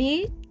important for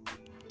me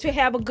to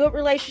have a good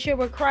relationship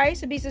with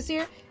Christ and be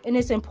sincere. And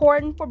it's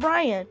important for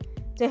Brian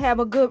to have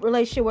a good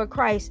relationship with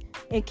Christ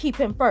and keep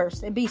him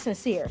first and be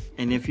sincere.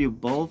 And if you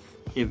both,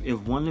 if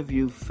one of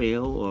you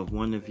fail, or if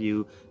one of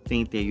you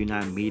think that you're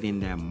not meeting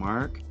that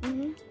mark,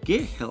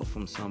 get help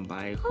from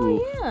somebody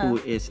who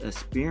is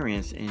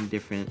experienced in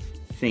different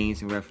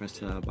things in reference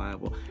to the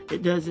Bible.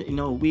 It doesn't,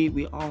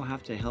 we all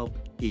have to help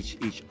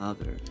each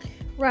other.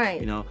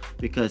 Right.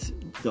 Because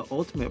the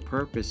ultimate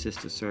purpose is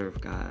to serve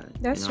God.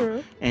 That's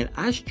true. And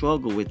I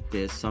struggle with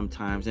this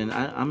sometimes, and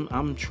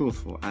I'm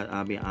truthful.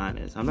 I'll be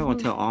honest. I'm not going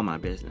to tell all my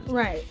business.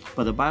 Right.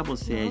 But the Bible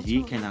says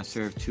ye cannot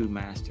serve two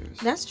masters.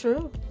 That's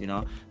true.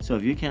 So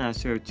if you cannot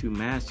serve two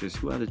masters,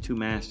 who are the two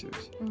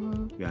masters?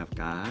 You have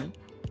God,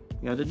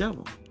 you have the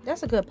devil.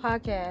 That's a good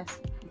podcast.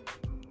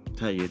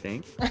 How you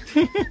think?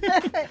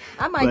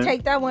 I might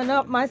take that one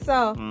up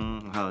myself.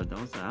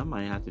 Don't say. I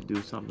might have to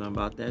do something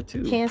about that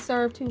too. Can't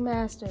serve two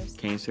masters.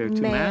 Can't serve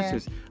two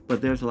masters.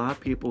 But there's a lot of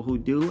people who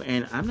do,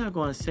 and I'm not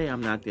going to say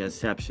I'm not the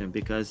exception,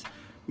 because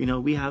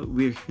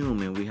we're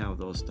human. We have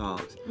those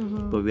thoughts,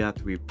 but we have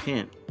to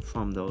repent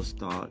from those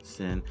thoughts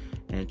and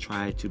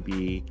try to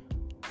be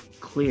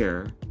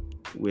clear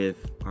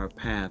with our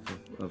path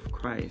of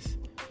Christ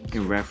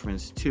in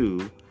reference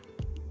to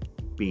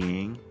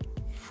being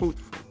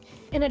fruitful.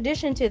 In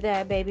addition to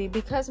that, baby,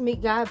 because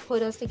God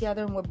put us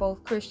together and we're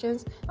both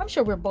Christians, I'm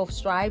sure we're both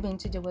striving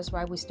to do what's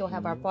right. We still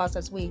have our faults,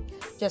 as we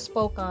just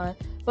spoke on,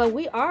 but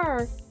we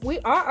are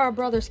our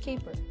brother's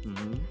keeper.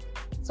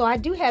 So I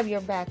do have your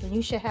back, and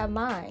you should have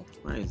mine.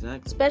 Right,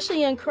 exactly.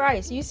 Especially in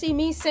Christ. You see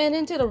me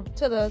sinning to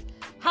the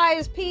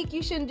highest peak,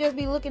 you shouldn't just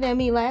be looking at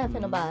me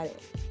laughing about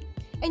it.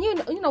 And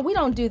we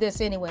don't do this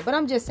anyway, but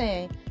I'm just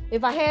saying,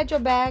 if I had your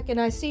back and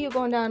I see you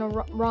going down a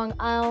wrong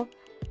aisle,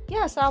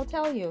 yes, I'll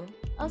tell you.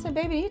 I'll say,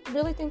 baby, you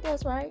really think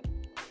that's right?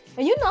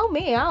 And you know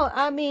me.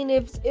 I mean,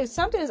 if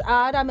something is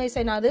odd, I may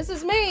say, now this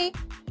is me,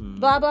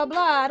 blah, blah, blah.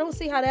 I don't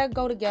see how that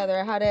go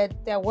together, how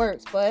that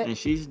works. And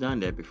she's done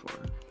that before.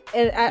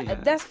 And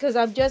that's because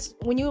I'm just,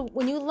 when you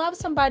love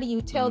somebody,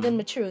 you tell them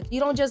the truth. You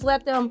don't just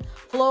let them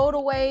float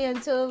away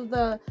into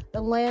the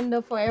land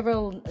of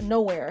forever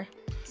nowhere.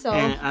 So,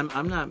 and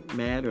I'm not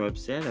mad or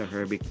upset at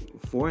her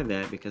for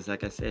that, because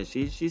like I said,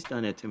 she's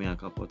done it to me a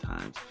couple of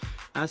times.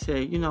 I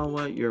say, you know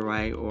what, you're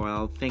right, or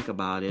I'll think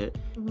about it,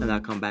 and I'll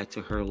come back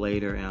to her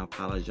later and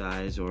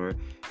apologize, or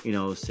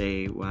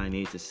say what I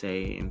need to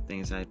say and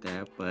things like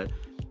that. But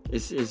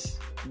it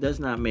does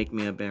not make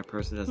me a bad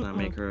person, does not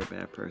make her a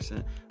bad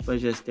person, but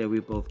just that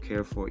we both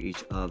care for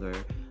each other.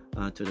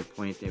 To the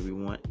point that we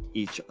want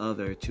each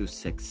other to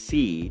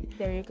succeed.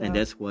 There you go. And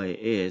that's what it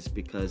is,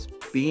 because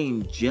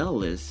being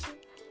jealous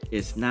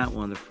is not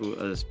one of the fruit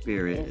of the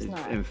Spirit. It's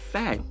not. In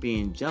fact,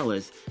 being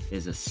jealous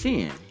is a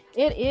sin.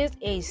 It is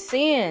a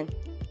sin.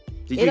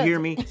 Did you hear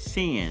me?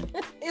 Sin.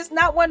 It's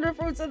not one of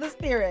the fruits of the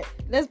Spirit.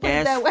 Let's put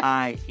it that way.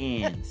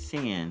 S-I-N.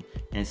 Sin.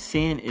 And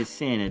sin is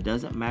sin. It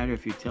doesn't matter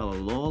if you tell a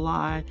little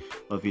lie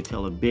or if you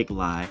tell a big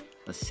lie.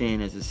 A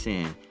sin is a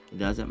sin. It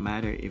doesn't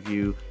matter if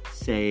you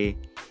say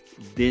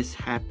this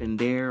happened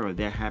there or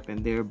that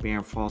happened there,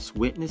 bearing false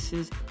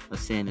witnesses. A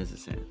sin is a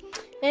sin.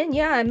 And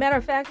matter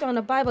of fact, on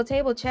the Bible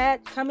Table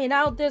Chat coming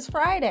out this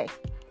Friday,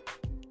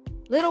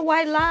 Little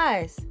White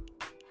Lies.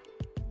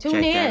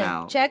 Tune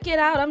in. Check it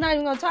out. I'm not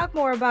even going to talk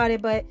more about it,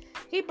 but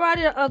he brought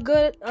it a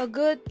good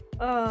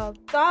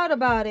thought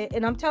about it,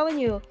 and I'm telling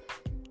you,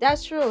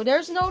 that's true.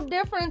 There's no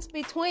difference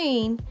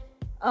between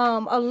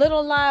a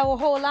little lie or a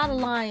whole lot of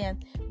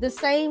lying. The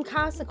same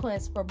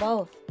consequence for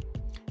both.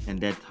 And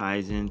that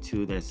ties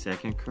into that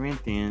 2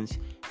 Corinthians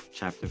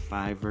chapter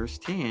 5, verse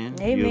 10.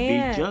 Amen. You'll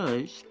be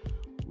judged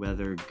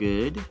whether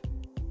good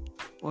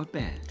or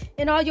bad.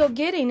 And all you're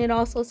getting, it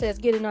also says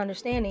get an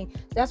understanding.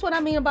 That's what I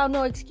mean about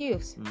no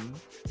excuse.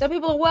 Some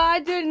people, well, I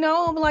didn't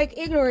know. I'm like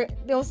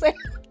ignorant. They'll say.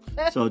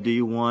 So do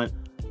you want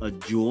a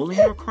jewel in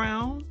your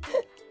crown,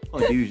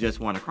 or do you just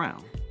want a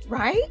crown?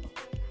 Right?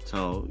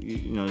 So,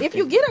 if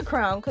you get a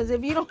crown, because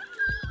if you don't.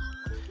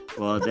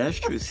 Well, that's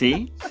true.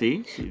 See?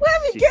 She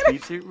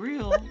keeps it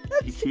real.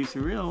 She keeps it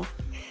real.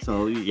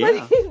 So,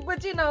 yeah.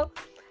 But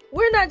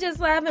we're not just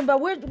laughing,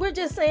 but we're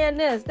just saying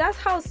this. That's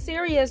how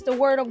serious the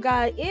Word of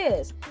God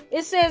is.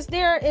 It says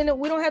there, and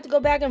we don't have to go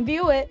back and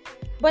view it,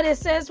 but it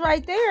says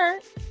right there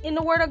in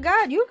the Word of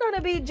God, you're going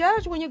to be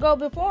judged when you go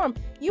before Him.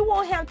 You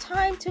won't have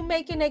time to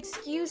make an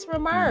excuse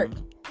remark.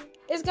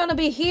 It's going to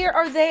be here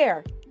or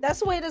there. That's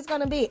the way it's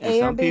going to be. And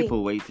some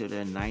people wait till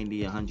they're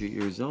 90, 100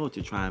 years old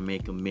to try and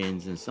make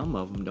amends, and some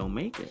of them don't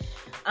make it.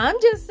 I'm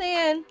just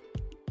saying,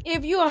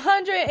 if you're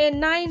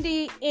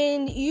 190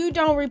 and you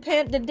don't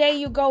repent the day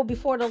you go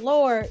before the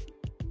Lord,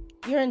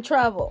 you're in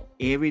trouble.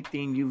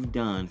 Everything you've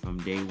done from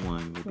day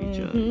one will be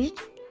judged.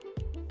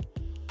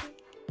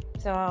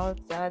 So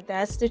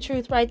that's the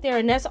truth right there.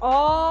 And that's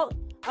all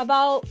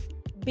about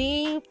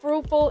being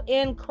fruitful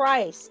in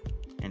Christ.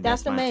 And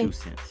that's the main 2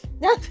 cents.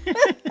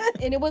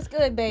 And it was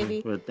good,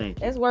 baby. Well, thank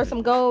you. That's worth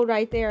some gold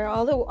right there.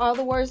 All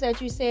the words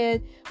that you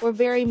said were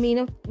very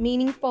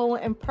meaningful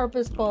and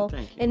purposeful,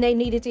 and they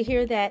needed to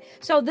hear that.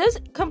 So this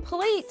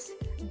completes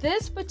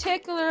this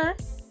particular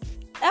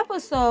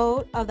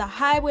episode of the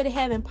Highway to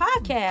Heaven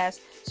podcast.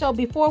 So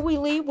before we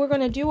leave, we're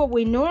going to do what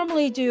we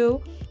normally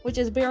do, which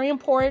is very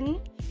important,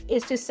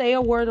 is to say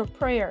a word of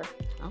prayer.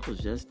 I was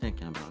just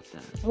thinking about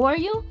that. Were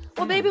you?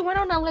 Well, Yeah. baby, why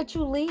don't I let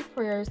you lead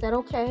prayer? Is that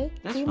okay?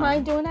 That's Do you fine.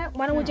 mind doing that?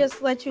 Why don't we Yeah.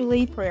 just let you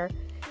lead prayer?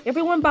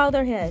 Everyone bow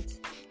their heads.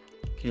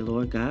 Okay,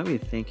 Lord God, we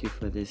thank you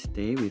for this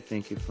day. We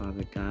thank you,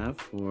 Father God,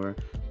 for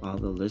all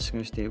the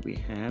listeners that we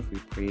have. We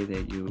pray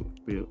that you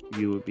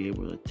will be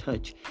able to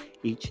touch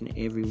each and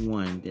every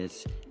one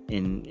that's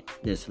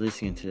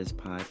listening to this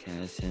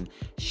podcast and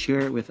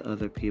share it with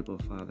other people,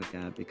 Father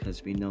God,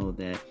 because we know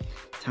that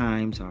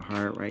times are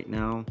hard right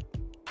now.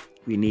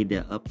 We need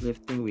the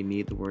uplifting. We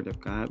need the word of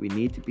God. We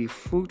need to be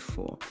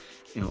fruitful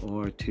in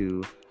order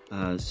to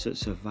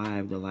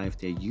survive the life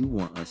that you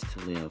want us to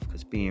live,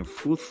 because being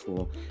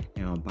fruitful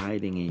and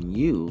abiding in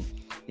you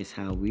is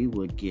how we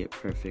will get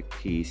perfect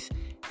peace,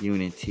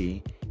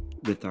 unity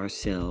with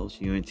ourselves,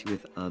 unity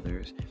with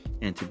others,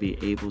 and to be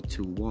able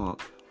to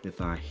walk with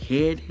our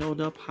head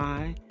held up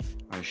high,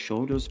 our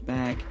shoulders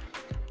back,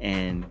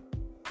 and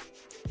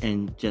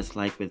just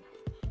like with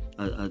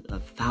a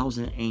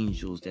thousand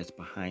angels that's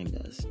behind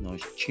us,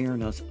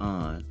 cheering us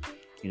on.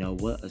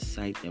 What a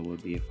sight that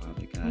would be,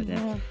 Father God. Mm-hmm.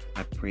 That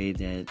I pray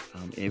that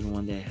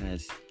everyone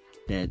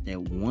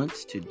that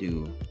wants to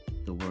do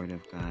the Word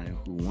of God,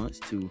 who wants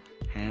to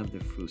have the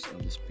fruits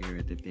of the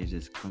Spirit, that they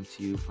just come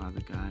to you,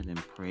 Father God, and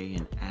pray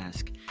and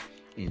ask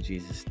in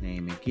Jesus'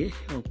 name, and get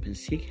help and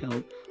seek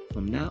help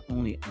from not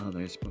only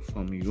others, but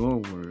from your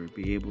word.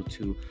 Be able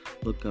to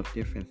look up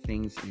different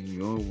things in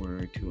your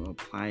word to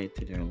apply it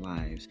to their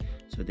lives,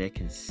 so they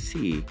can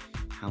see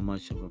how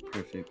much of a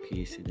perfect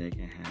peace that they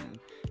can have.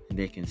 And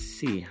they can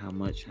see how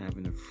much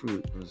having the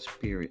fruit of the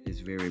Spirit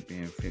is very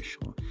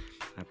beneficial.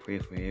 I pray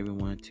for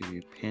everyone to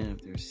repent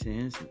of their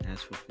sins and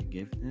ask for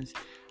forgiveness.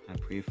 I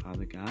pray,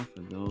 Father God,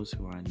 for those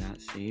who are not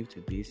saved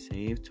to be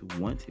saved, to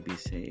want to be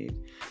saved,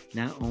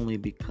 not only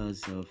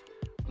because of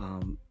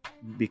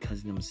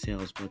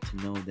themselves, but to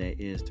know that it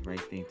is the right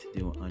thing to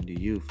do under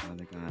you,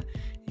 Father God.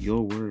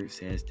 Your word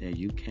says that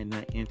you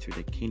cannot enter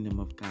the kingdom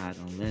of God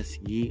unless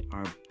ye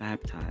are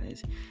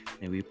baptized.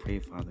 And we pray,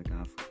 Father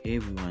God, for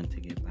everyone to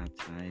get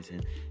baptized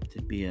and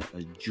to be a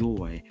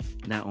joy,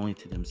 not only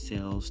to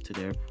themselves, to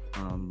their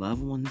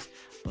loved ones,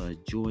 but a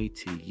joy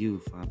to you,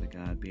 Father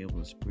God. Be able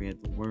to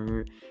spread the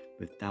word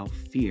without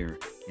fear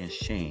and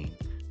shame.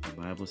 The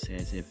Bible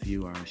says, if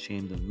you are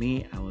ashamed of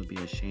me, I will be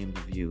ashamed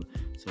of you.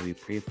 So we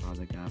pray,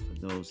 Father God,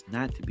 for those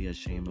not to be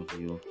ashamed of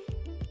you,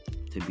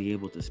 to be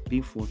able to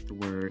speak forth the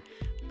word,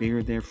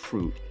 bear their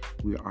fruit.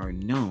 We are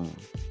known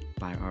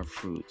by our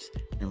fruits,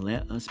 and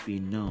let us be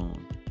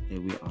known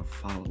that we are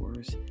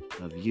followers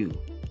of you,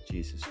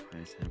 Jesus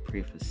Christ. And I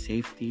pray for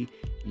safety,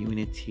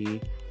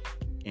 unity,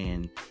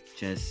 and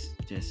just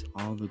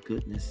all the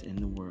goodness in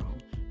the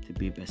world to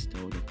be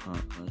bestowed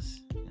upon us.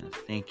 And I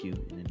thank you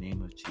in the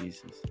name of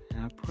Jesus.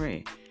 And I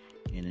pray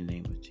in the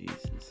name of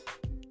Jesus.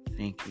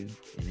 Thank you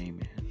and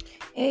amen.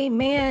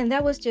 Amen.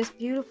 That was just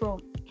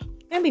beautiful.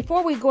 And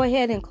before we go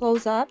ahead and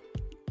close up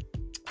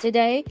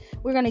today,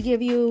 we're going to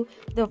give you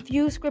the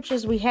few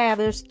scriptures we have.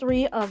 There's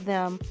 3 of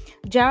them.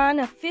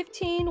 John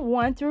 15,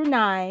 1 through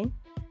 9,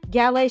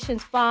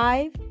 Galatians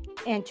 5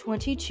 and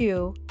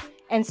 22,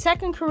 and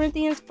 2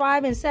 Corinthians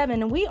 5 and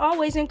 7. And we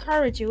always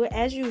encourage you,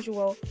 as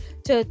usual,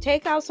 to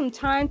take out some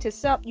time to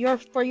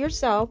for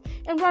yourself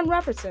and run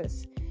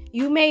references.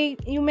 You may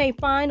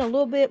find a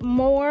little bit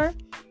more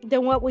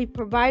than what we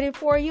provided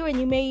for you, and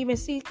you may even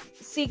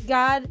seek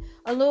God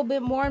a little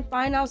bit more and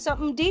find out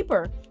something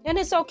deeper. And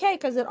it's okay,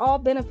 because it all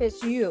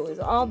benefits you. It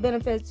all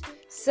benefits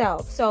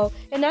self. So,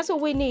 and that's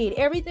what we need.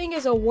 Everything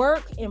is a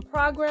work in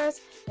progress,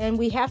 and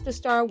we have to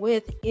start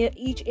with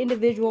each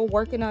individual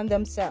working on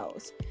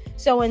themselves.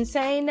 So in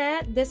saying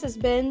that, this has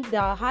been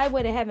the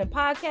Highway to Heaven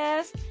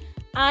podcast.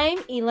 I'm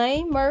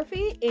Elaine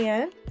Murphy,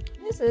 and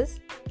this is...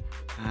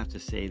 I have to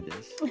say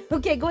this.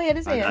 Okay, go ahead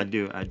and say it. I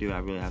do. I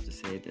really have to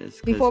say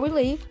this. Before we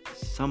leave.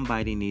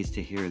 Somebody needs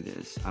to hear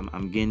this.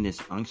 I'm getting this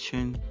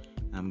unction.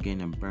 I'm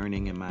getting a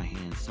burning in my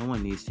hands.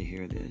 Someone needs to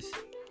hear this.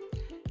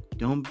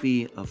 Don't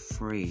be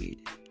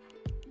afraid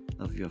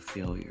of your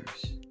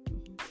failures.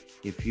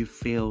 If you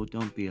fail,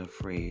 don't be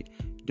afraid.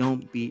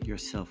 Don't beat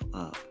yourself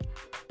up.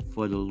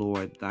 For the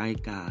Lord thy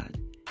God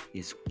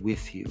is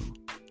with you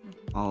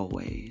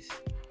always.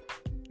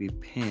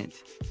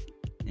 Repent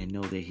and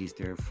know that he's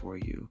there for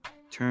you.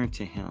 Turn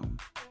to him.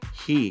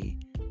 He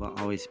will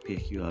always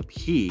pick you up.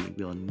 He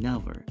will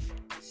never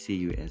see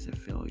you as a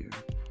failure.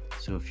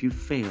 So if you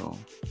fail,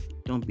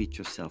 don't beat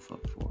yourself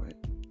up for it.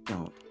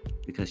 Don't.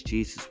 Because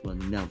Jesus will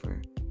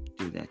never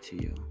do that to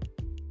you.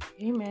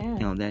 Amen.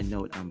 And on that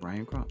note, I'm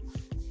Brian Crump.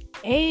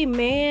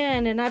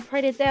 Amen. And I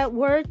pray that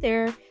word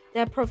there,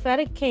 that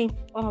prophetic came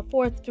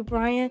forth to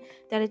Brian,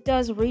 that it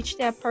does reach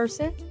that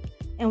person.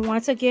 And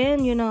once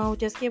again,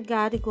 just give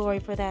God the glory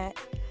for that.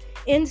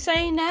 In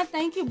saying that,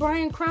 thank you,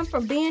 Brian Crump,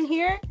 for being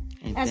here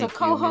And as a thank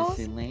co-host.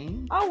 You, Miss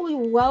Elaine. Oh, we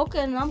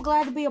welcome. I'm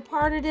glad to be a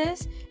part of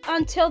this.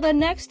 Until the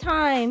next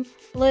time,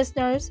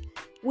 listeners,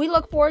 we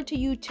look forward to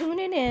you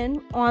tuning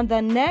in on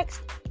the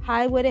next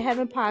Highway to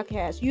Heaven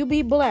podcast. You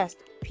be blessed.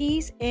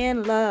 Peace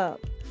and love.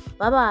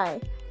 Bye-bye.